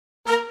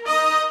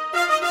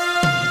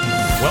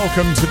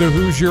Welcome to the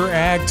Hoosier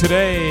Ag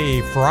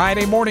Today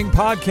Friday morning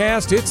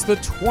podcast. It's the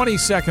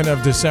 22nd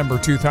of December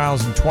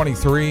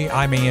 2023.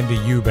 I'm Andy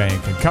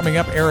Eubank. And coming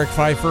up, Eric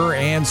Pfeiffer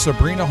and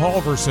Sabrina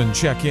Halvorson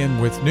check in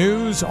with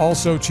news.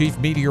 Also, Chief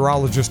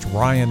Meteorologist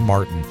Ryan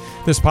Martin.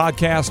 This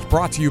podcast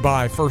brought to you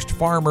by First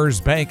Farmers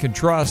Bank and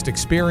Trust.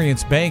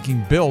 Experience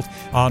banking built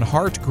on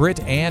heart, grit,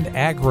 and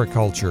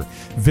agriculture.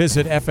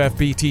 Visit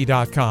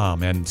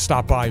ffbt.com and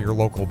stop by your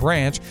local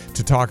branch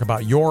to talk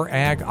about your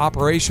ag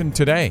operation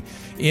today.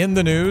 In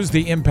the news,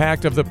 the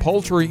impact of the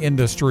poultry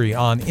industry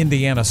on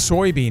Indiana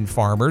soybean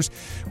farmers.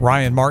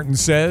 Ryan Martin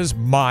says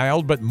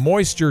mild but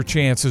moisture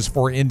chances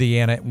for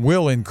Indiana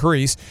will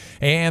increase.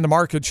 And the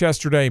markets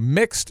yesterday,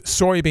 mixed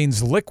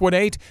soybeans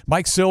liquidate.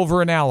 Mike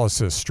Silver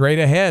analysis straight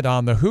ahead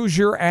on the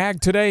Hoosier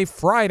Ag Today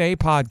Friday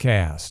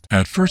podcast.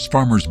 At First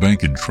Farmers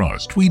Bank and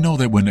Trust, we know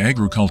that when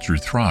agriculture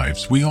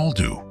thrives, we all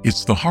do.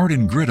 It's the heart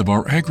and grit of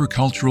our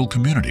agricultural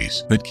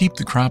communities that keep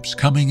the crops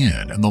coming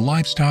in and the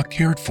livestock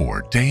cared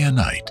for day and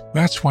night.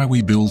 That's why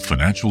we build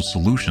financial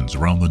solutions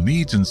around the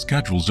needs and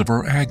schedules of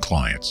our ag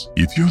clients.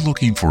 If you're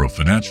looking for a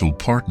financial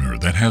partner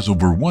that has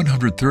over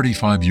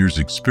 135 years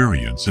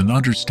experience in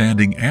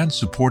understanding and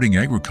supporting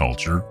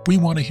agriculture, we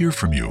want to hear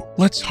from you.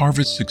 Let's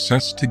harvest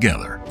success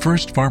together.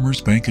 First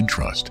Farmers Bank and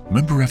Trust,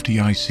 member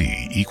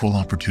FDIC, equal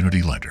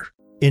opportunity lender.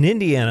 In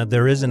Indiana,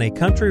 there isn't a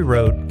country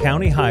road,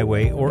 county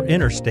highway, or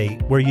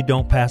interstate where you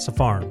don't pass a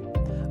farm.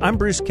 I'm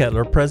Bruce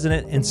Kettler,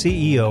 President and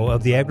CEO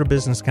of the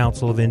Agribusiness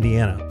Council of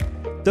Indiana.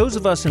 Those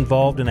of us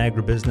involved in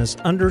agribusiness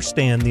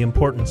understand the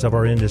importance of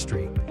our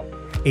industry.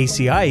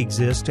 ACI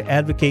exists to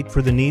advocate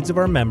for the needs of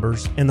our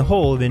members and the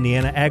whole of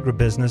Indiana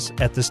agribusiness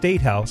at the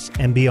State House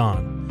and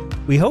beyond.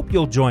 We hope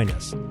you'll join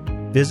us.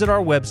 Visit our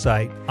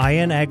website,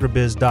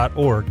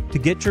 inagribiz.org, to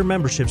get your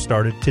membership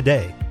started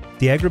today.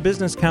 The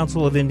Agribusiness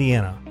Council of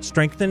Indiana,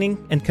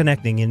 strengthening and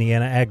connecting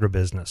Indiana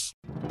agribusiness.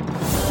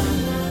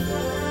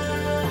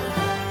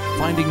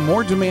 Finding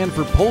more demand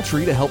for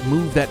poultry to help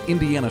move that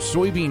Indiana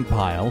soybean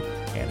pile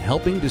and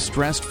helping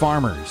distressed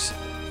farmers.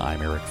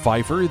 I'm Eric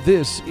Pfeiffer.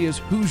 This is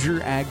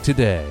Hoosier Ag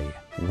Today.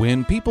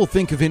 When people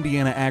think of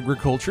Indiana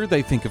agriculture,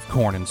 they think of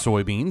corn and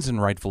soybeans,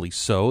 and rightfully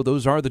so.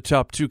 Those are the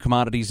top two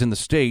commodities in the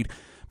state.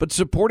 But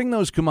supporting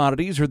those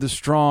commodities are the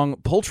strong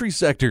poultry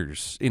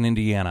sectors in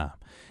Indiana.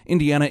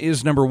 Indiana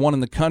is number 1 in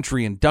the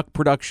country in duck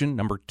production,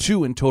 number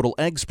 2 in total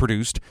eggs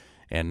produced,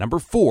 and number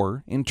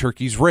 4 in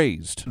turkeys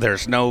raised.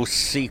 There's no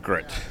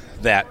secret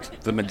that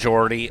the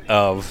majority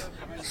of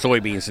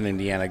soybeans in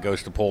Indiana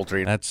goes to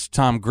poultry. That's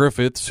Tom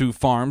Griffiths, who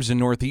farms in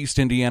northeast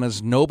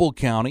Indiana's Noble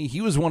County.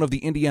 He was one of the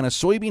Indiana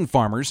soybean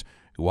farmers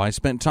who I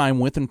spent time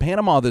with in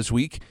Panama this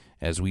week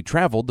as we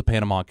traveled the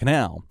Panama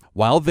Canal.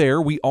 While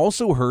there, we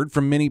also heard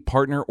from many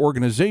partner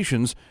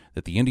organizations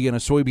that the Indiana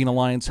Soybean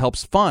Alliance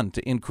helps fund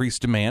to increase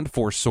demand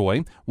for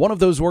soy. One of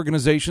those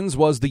organizations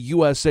was the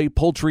USA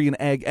Poultry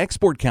and Ag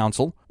Export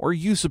Council, or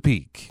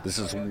USAPEC. This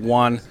is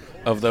one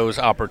of those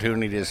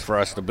opportunities for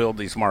us to build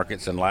these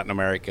markets in Latin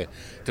America,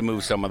 to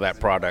move some of that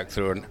product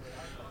through and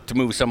to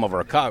move some of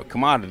our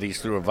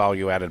commodities through a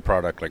value-added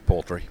product like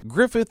poultry.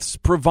 Griffiths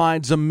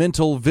provides a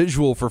mental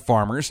visual for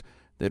farmers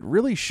that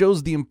really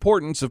shows the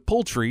importance of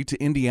poultry to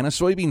Indiana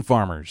soybean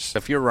farmers.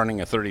 If you're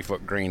running a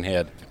 30-foot grain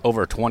head,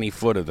 over 20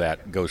 foot of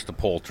that goes to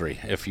poultry.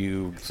 If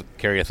you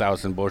carry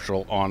 1,000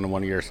 bushel on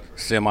one of your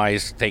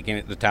semis, taking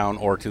it to town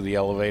or to the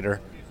elevator,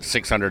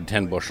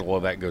 610 bushel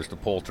of that goes to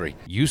poultry.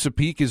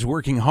 USAPEC is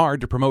working hard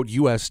to promote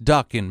U.S.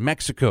 duck in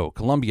Mexico,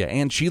 Colombia,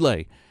 and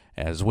Chile,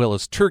 as well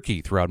as turkey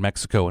throughout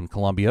Mexico and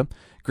Colombia.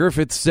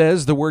 Griffith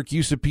says the work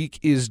USAPEC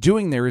is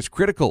doing there is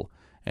critical,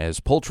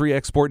 as poultry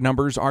export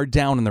numbers are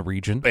down in the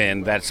region.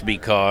 And that's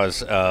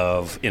because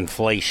of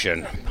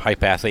inflation, high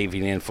path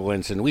avian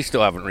influenza, and we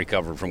still haven't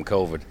recovered from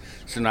COVID.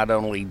 So not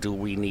only do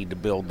we need to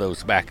build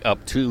those back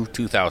up to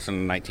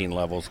 2019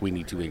 levels, we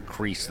need to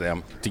increase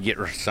them to get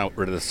rid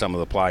of some of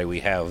the supply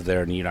we have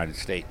there in the United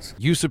States.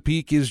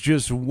 USAPEC is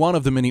just one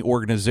of the many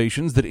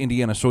organizations that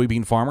Indiana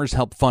soybean farmers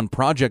help fund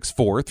projects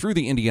for through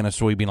the Indiana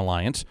Soybean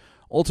Alliance,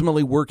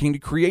 ultimately working to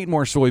create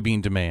more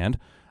soybean demand.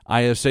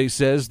 ISA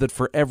says that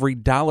for every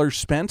dollar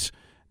spent,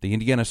 the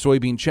Indiana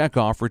soybean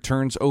checkoff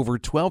returns over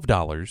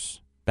 $12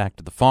 back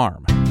to the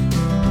farm.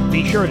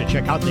 Be sure to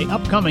check out the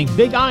upcoming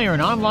Big Iron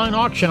online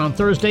auction on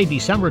Thursday,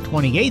 December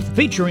 28th,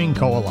 featuring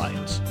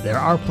Co-Alliance. There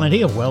are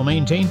plenty of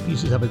well-maintained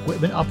pieces of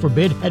equipment up for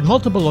bid at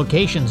multiple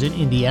locations in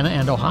Indiana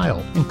and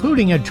Ohio,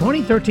 including a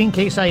 2013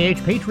 Case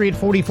IH Patriot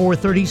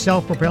 4430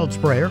 self-propelled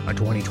sprayer, a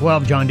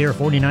 2012 John Deere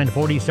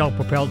 4940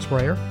 self-propelled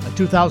sprayer, a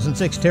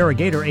 2006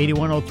 Terragator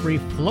 8103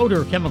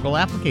 floater chemical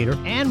applicator,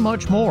 and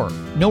much more.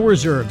 No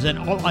reserves, and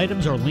all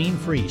items are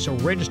lien-free, so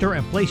register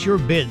and place your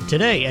bid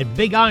today at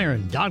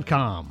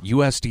bigiron.com.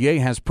 USDA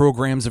has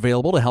programs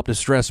available to help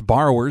distressed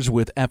borrowers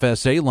with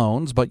FSA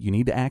loans, but you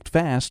need to act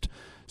fast.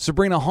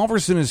 Sabrina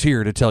Halvorson is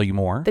here to tell you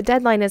more. The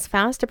deadline is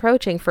fast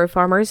approaching for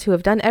farmers who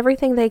have done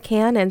everything they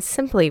can and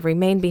simply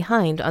remain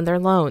behind on their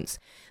loans.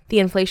 The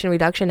Inflation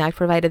Reduction Act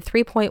provided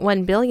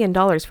 $3.1 billion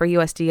for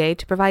USDA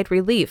to provide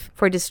relief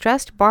for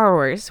distressed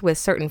borrowers with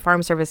certain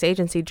Farm Service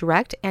Agency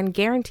direct and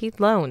guaranteed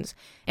loans,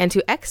 and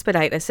to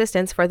expedite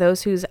assistance for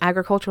those whose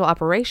agricultural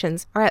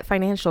operations are at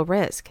financial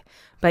risk.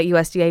 But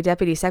USDA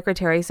Deputy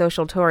Secretary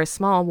Social Torres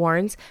Small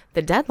warns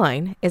the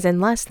deadline is in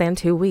less than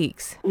 2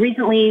 weeks.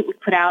 Recently, we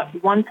put out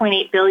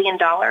 $1.8 billion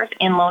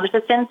in loan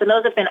assistance, and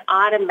those have been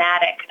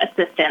automatic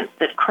assistance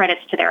that credits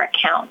to their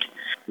account.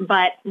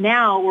 But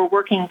now we're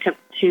working to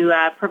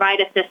provide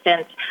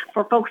assistance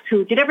for folks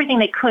who did everything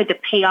they could to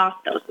pay off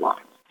those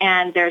loans.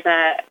 And there's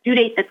a due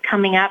date that's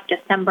coming up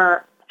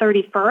December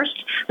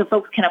 31st, so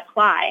folks can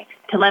apply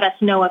to let us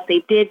know if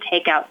they did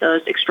take out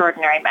those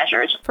extraordinary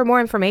measures. For more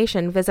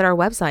information, visit our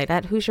website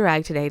at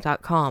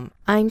HoosierAgToday.com.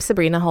 I'm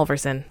Sabrina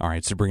Halvorson. All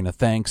right, Sabrina,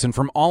 thanks. And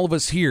from all of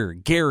us here,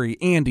 Gary,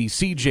 Andy,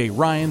 CJ,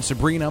 Ryan,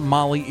 Sabrina,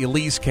 Molly,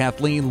 Elise,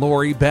 Kathleen,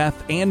 Lori,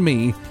 Beth, and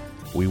me,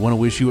 we want to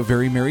wish you a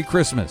very Merry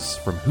Christmas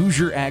from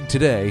Hoosier Ag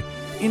Today,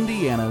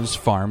 Indiana's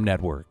Farm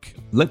Network.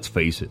 Let's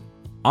face it,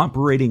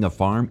 operating a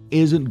farm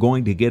isn't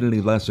going to get any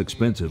less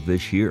expensive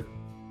this year.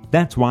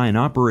 That's why an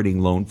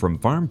operating loan from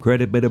Farm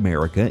Credit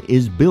Mid-America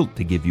is built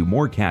to give you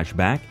more cash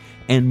back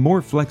and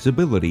more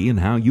flexibility in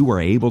how you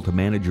are able to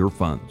manage your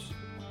funds.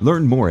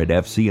 Learn more at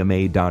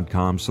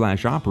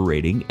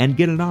fcma.com/operating and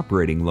get an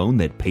operating loan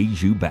that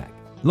pays you back.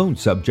 Loan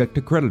subject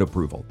to credit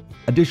approval.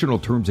 Additional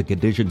terms and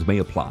conditions may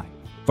apply.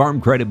 Farm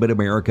Credit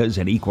Mid-America is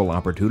an equal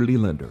opportunity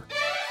lender.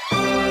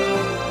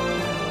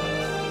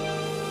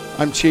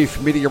 I'm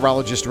Chief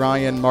Meteorologist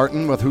Ryan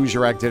Martin with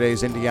Hoosier Ag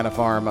Today's Indiana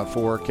Farm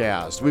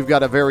Forecast. We've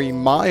got a very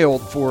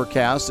mild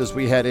forecast as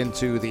we head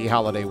into the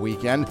holiday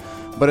weekend,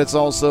 but it's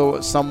also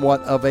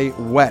somewhat of a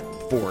wet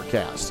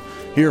forecast.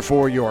 Here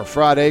for your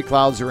Friday,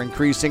 clouds are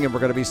increasing and we're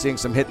going to be seeing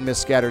some hit and miss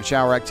scattered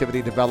shower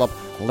activity develop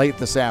late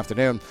this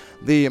afternoon.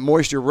 The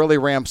moisture really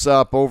ramps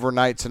up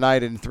overnight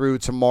tonight and through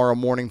tomorrow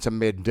morning to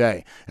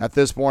midday. At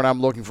this point,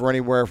 I'm looking for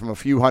anywhere from a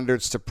few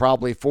hundredths to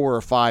probably 4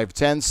 or 5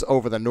 tenths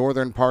over the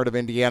northern part of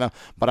Indiana,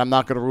 but I'm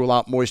not going to rule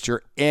out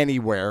moisture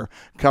anywhere.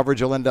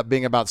 Coverage will end up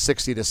being about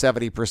 60 to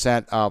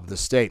 70% of the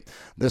state.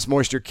 This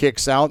moisture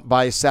kicks out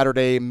by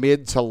Saturday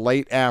mid to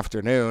late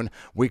afternoon.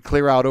 We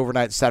clear out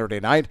overnight Saturday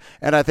night,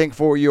 and I think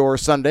for your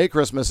Sunday,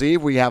 Christmas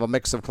Eve, we have a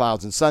mix of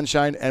clouds and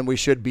sunshine, and we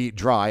should be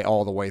dry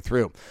all the way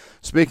through.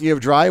 Speaking of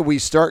dry, we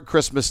start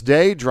Christmas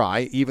Day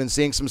dry, even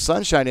seeing some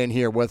sunshine in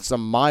here with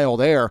some mild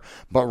air,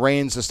 but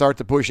rains to start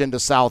to push into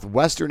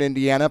southwestern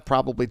Indiana,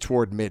 probably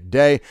toward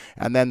midday,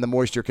 and then the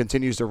moisture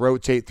continues to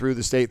rotate through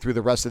the state through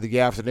the rest of the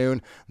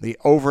afternoon, the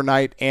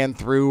overnight, and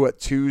through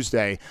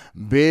Tuesday.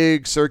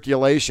 Big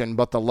circulation,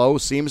 but the low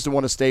seems to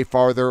want to stay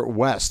farther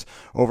west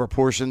over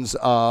portions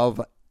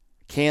of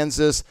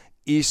Kansas,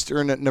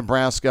 eastern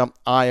Nebraska,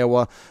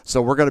 Iowa.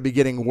 So we're going to be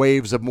getting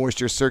waves of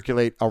moisture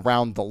circulate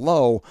around the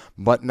low,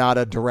 but not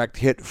a direct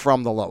hit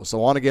from the low.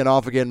 So on again,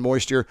 off again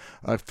moisture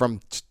from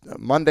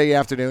Monday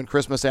afternoon,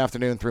 Christmas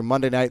afternoon through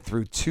Monday night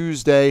through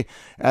Tuesday.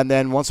 And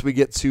then once we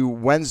get to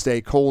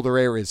Wednesday, colder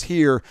air is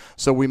here.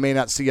 So we may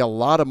not see a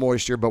lot of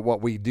moisture, but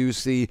what we do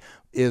see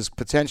is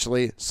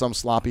potentially some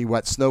sloppy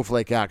wet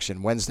snowflake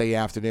action Wednesday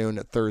afternoon,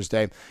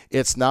 Thursday.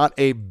 It's not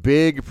a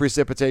big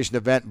precipitation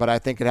event, but I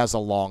think it has a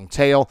long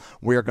tail.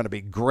 We are going to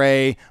be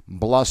gray,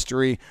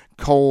 blustery,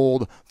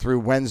 cold through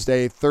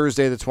Wednesday,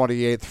 Thursday the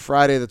 28th,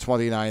 Friday the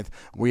 29th.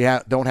 We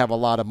don't have a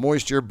lot of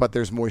moisture, but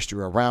there's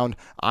moisture around.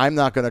 I'm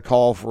not going to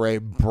call for a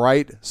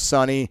bright,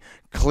 sunny,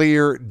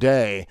 clear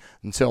day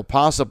until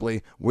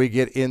possibly we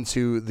get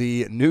into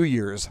the New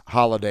Year's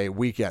holiday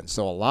weekend.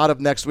 So a lot of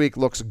next week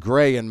looks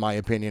gray, in my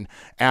opinion,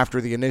 after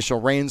the initial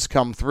rains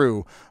come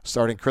through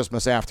starting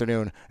Christmas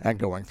afternoon and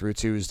going through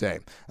Tuesday.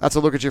 That's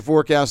a look at your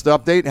forecast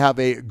update. Have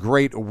a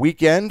great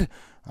weekend.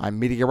 I'm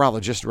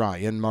meteorologist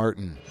Ryan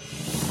Martin.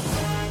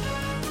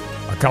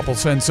 A couple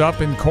cents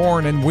up in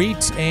corn and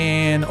wheat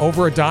and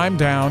over a dime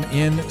down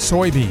in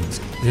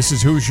soybeans. This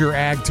is Hoosier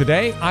Ag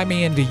Today. I'm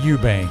Andy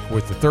Eubank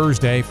with the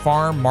Thursday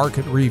Farm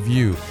Market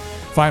Review.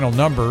 Final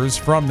numbers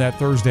from that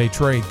Thursday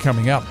trade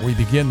coming up. We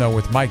begin, though,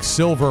 with Mike's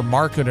silver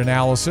market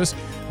analysis.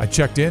 I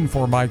checked in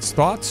for Mike's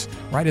thoughts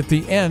right at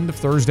the end of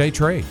Thursday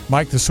trade.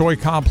 Mike, the soy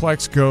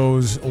complex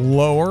goes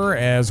lower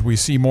as we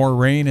see more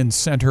rain in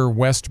center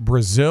west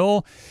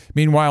Brazil.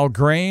 Meanwhile,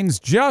 grains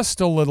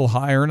just a little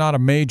higher, not a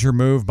major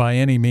move by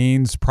any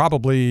means,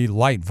 probably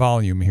light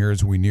volume here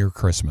as we near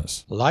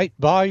Christmas. Light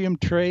volume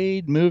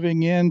trade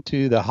moving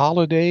into the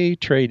holiday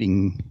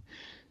trading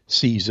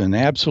season.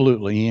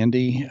 Absolutely,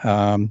 Andy.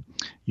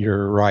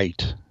 You're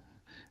right.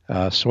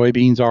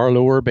 Soybeans are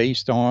lower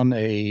based on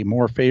a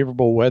more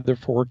favorable weather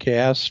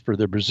forecast for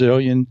the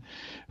Brazilian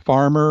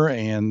farmer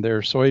and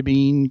their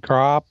soybean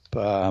crop.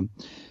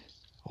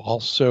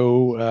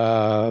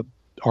 Also,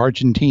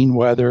 Argentine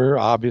weather.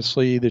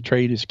 Obviously, the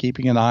trade is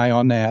keeping an eye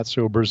on that.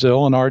 So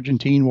Brazil and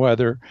Argentine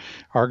weather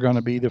are going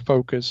to be the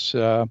focus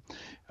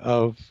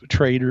of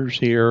traders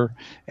here,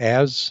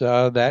 as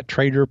that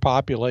trader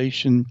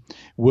population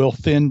will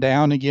thin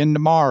down again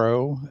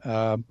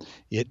tomorrow,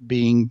 it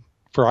being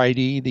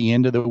Friday, the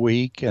end of the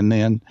week, and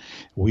then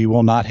we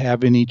will not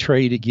have any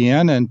trade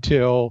again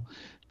until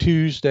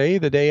Tuesday,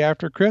 the day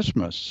after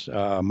Christmas.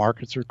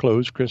 Markets are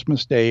closed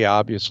Christmas Day,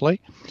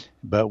 obviously,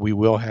 but we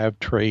will have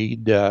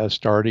trade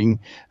starting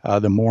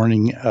the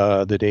morning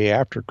the day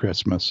after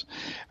Christmas.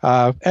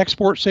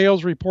 Export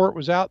sales report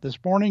was out this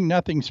morning.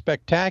 Nothing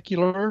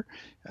spectacular.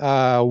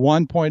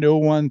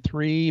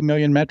 1.013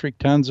 million metric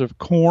tons of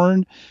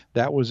corn.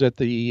 That was at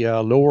the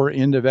lower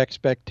end of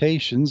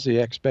expectations. The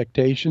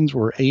expectations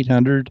were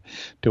 800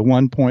 to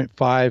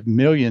 1.5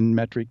 million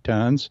metric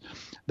tons.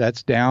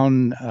 That's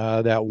down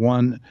that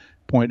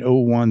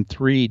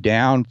 1.013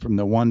 down from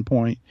the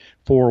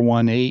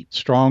 1.418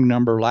 strong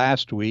number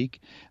last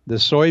week. The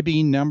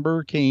soybean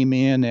number came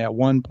in at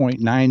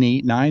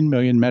 1.989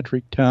 million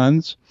metric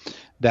tons.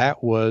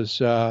 That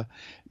was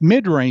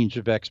mid-range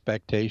of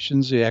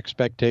expectations. The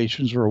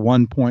expectations were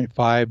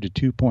 1.5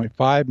 to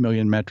 2.5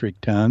 million metric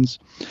tons,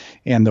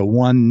 and the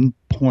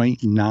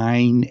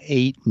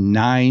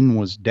 1.989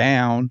 was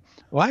down.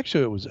 Well,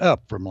 actually, it was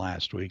up from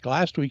last week.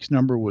 Last week's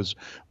number was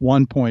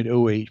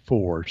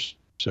 1.084.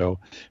 So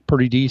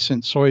pretty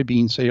decent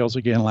soybean sales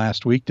again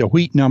last week. The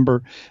wheat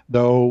number,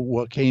 though,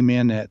 what came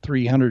in at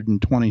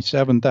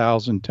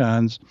 327,000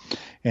 tons,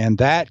 and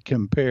that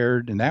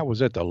compared, and that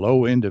was at the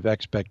low end of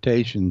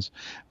expectations.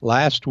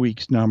 Last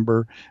week's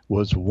number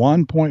was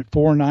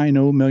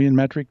 1.490 million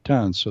metric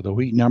tons, so the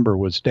wheat number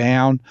was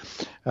down.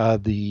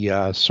 The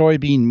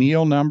soybean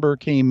meal number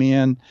came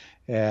in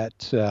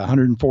at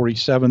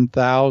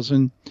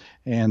 147,000.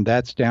 And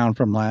that's down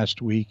from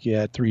last week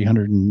at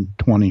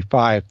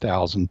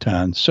 325,000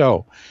 tons.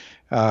 So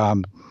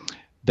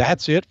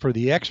that's it for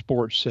the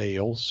export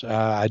sales.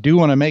 I do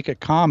want to make a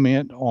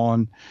comment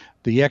on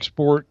the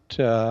export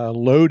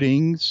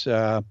loadings.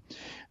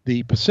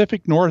 The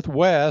Pacific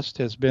Northwest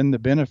has been the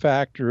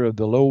benefactor of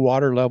the low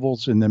water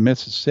levels in the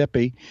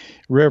Mississippi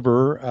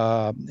River,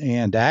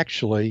 and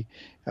actually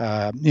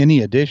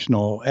any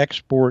additional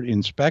export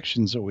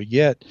inspections that we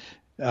get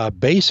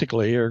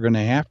basically are going to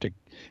have to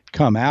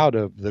come out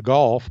of the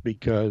Gulf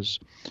because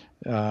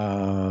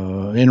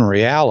in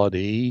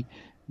reality,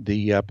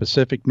 the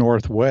Pacific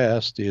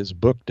Northwest is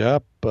booked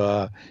up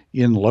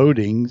in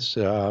loadings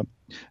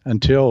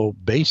until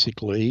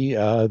basically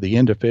the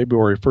end of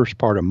February, first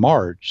part of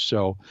March.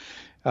 So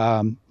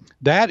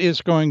that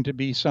is going to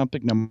be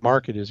something the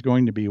market is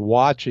going to be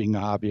watching,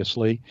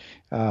 obviously,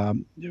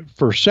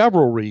 for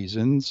several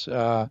reasons.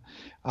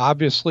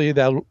 Obviously,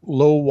 that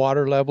low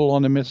water level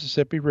on the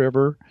Mississippi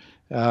River,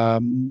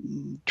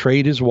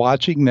 trade is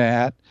watching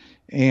that,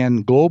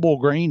 and global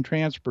grain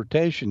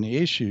transportation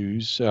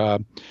issues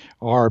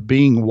are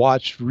being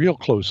watched real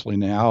closely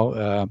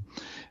now.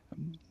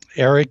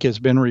 Eric has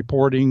been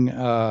reporting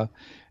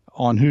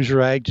on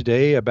Hoosier Ag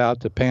Today about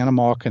the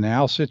Panama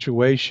Canal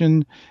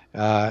situation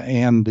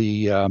and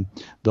the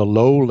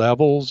low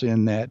levels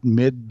in that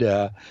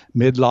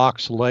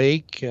Mid-Locks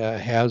Lake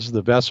has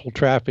the vessel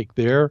traffic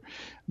there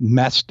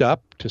messed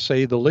up, to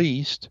say the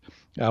least.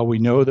 We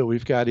know that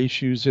we've got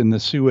issues in the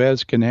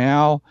Suez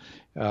Canal.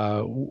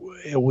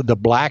 The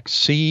Black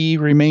Sea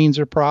remains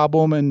a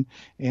problem,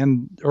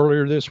 and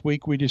earlier this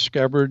week we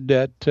discovered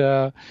that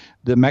the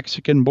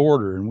Mexican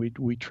border, and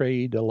we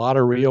trade a lot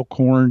of rail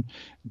corn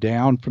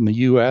down from the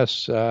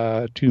U.S.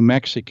 To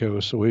Mexico,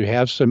 so we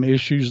have some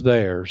issues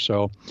there.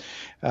 So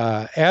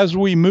as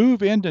we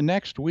move into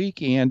next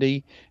week,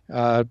 Andy,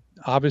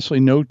 obviously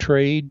no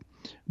trade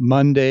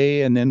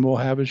Monday, and then we'll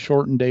have a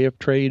shortened day of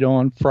trade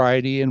on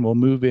Friday, and we'll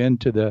move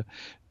into the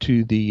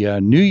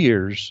New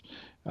Year's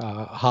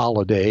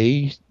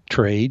holiday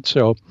trade.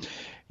 So,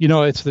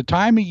 it's the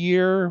time of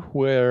year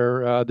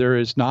where there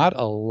is not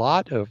a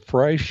lot of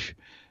fresh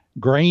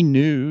grain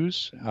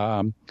news.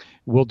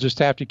 We'll just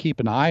have to keep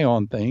an eye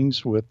on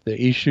things with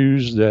the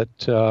issues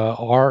that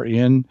are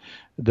in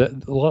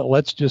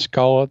let's just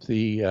call it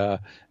the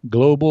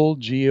global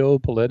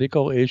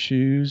geopolitical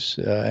issues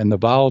and the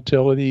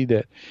volatility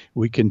that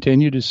we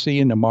continue to see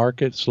in the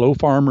market, slow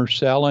farmer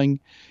selling,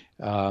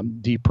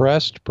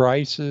 depressed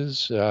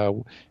prices.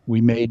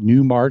 We made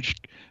new March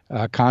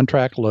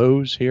contract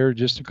lows here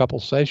just a couple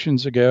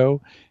sessions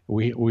ago.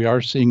 We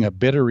are seeing a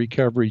bit of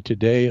recovery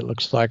today. It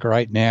looks like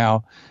right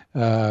now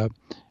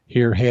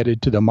here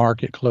headed to the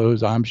market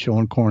close, I'm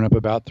showing corn up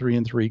about 3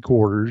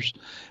 3/4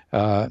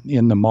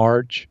 in the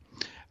March.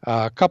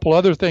 A couple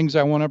other things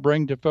I want to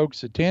bring to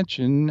folks'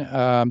 attention.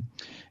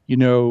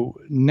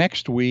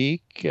 Next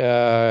week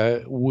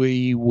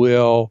we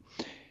will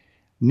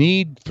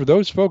need, for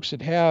those folks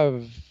that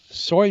have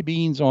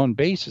soybeans on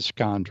basis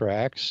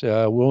contracts,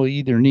 we'll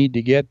either need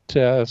to get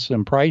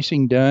some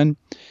pricing done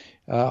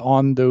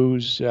on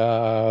those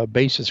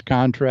basis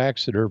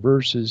contracts that are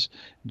versus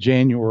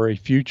January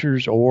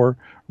futures, or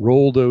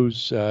roll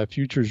those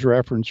futures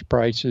reference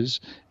prices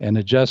and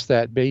adjust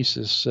that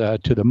basis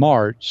to the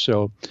March.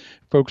 So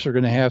folks are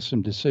going to have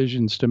some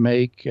decisions to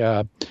make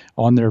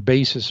on their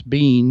basis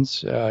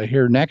beans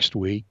here next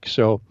week.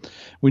 So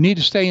we need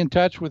to stay in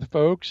touch with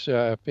folks.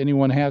 If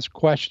anyone has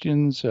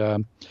questions,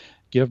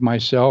 give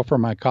myself or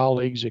my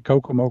colleagues at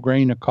Kokomo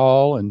Grain a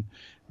call, and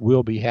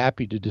we'll be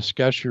happy to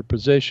discuss your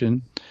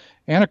position.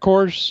 And of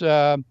course,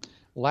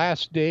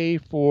 last day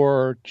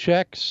for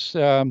checks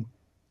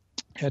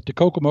at the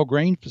Kokomo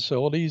grain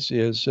facilities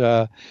is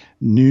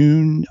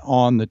noon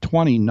on the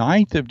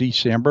 29th of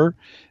December.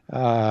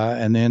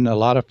 And then a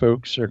lot of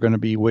folks are going to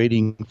be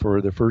waiting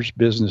for the first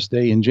business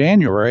day in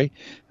January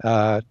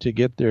to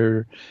get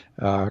their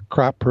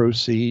crop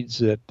proceeds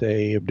that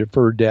they have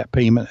deferred that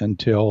payment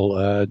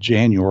until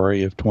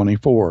January of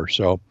 24.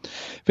 So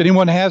if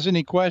anyone has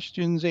any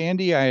questions,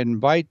 Andy, I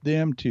invite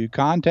them to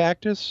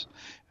contact us.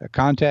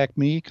 Contact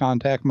me,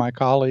 contact my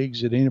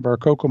colleagues at any of our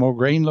Kokomo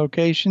grain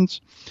locations.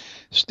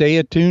 Stay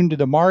attuned to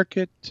the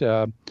market.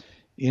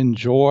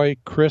 Enjoy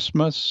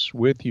Christmas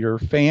with your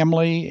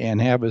family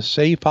and have a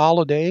safe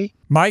holiday.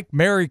 Mike,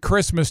 Merry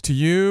Christmas to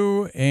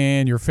you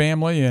and your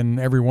family and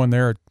everyone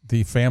there at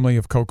the family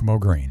of Kokomo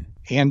Grain.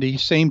 Andy,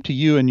 same to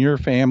you and your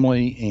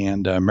family,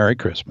 and Merry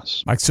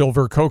Christmas. Mike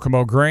Silver,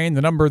 Kokomo Grain.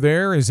 The number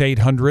there is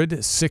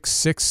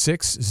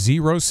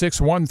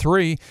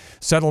 800-666-0613.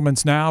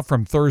 Settlements now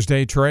from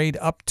Thursday trade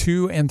up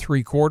 2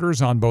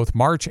 3/4 on both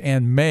March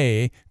and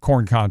May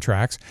corn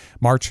contracts.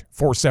 March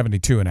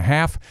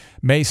 472.5.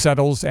 May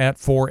settles at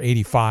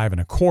 485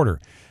 1/4.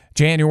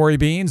 January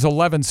beans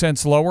 11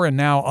 cents lower and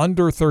now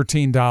under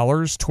 $13,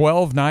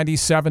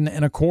 $12.97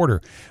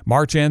 1/4.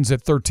 March ends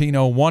at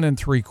 $13.01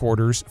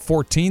 3/4,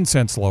 14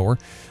 cents lower.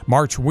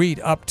 March wheat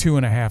up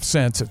 2.5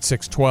 cents at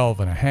 $6.12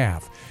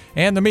 1/2.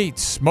 And the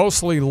meats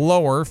mostly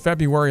lower.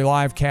 February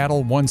live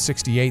cattle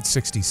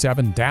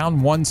 168.67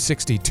 down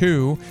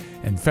 162,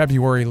 and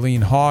February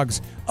lean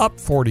hogs up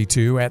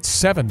 42 at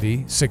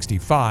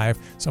 70.65.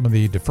 Some of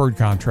the deferred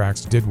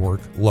contracts did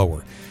work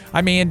lower.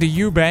 I'm Andy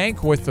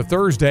Eubank with the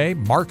Thursday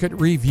Market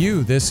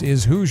Review. This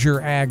is Hoosier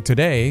Ag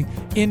Today,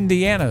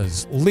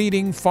 Indiana's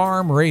leading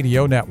farm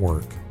radio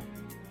network.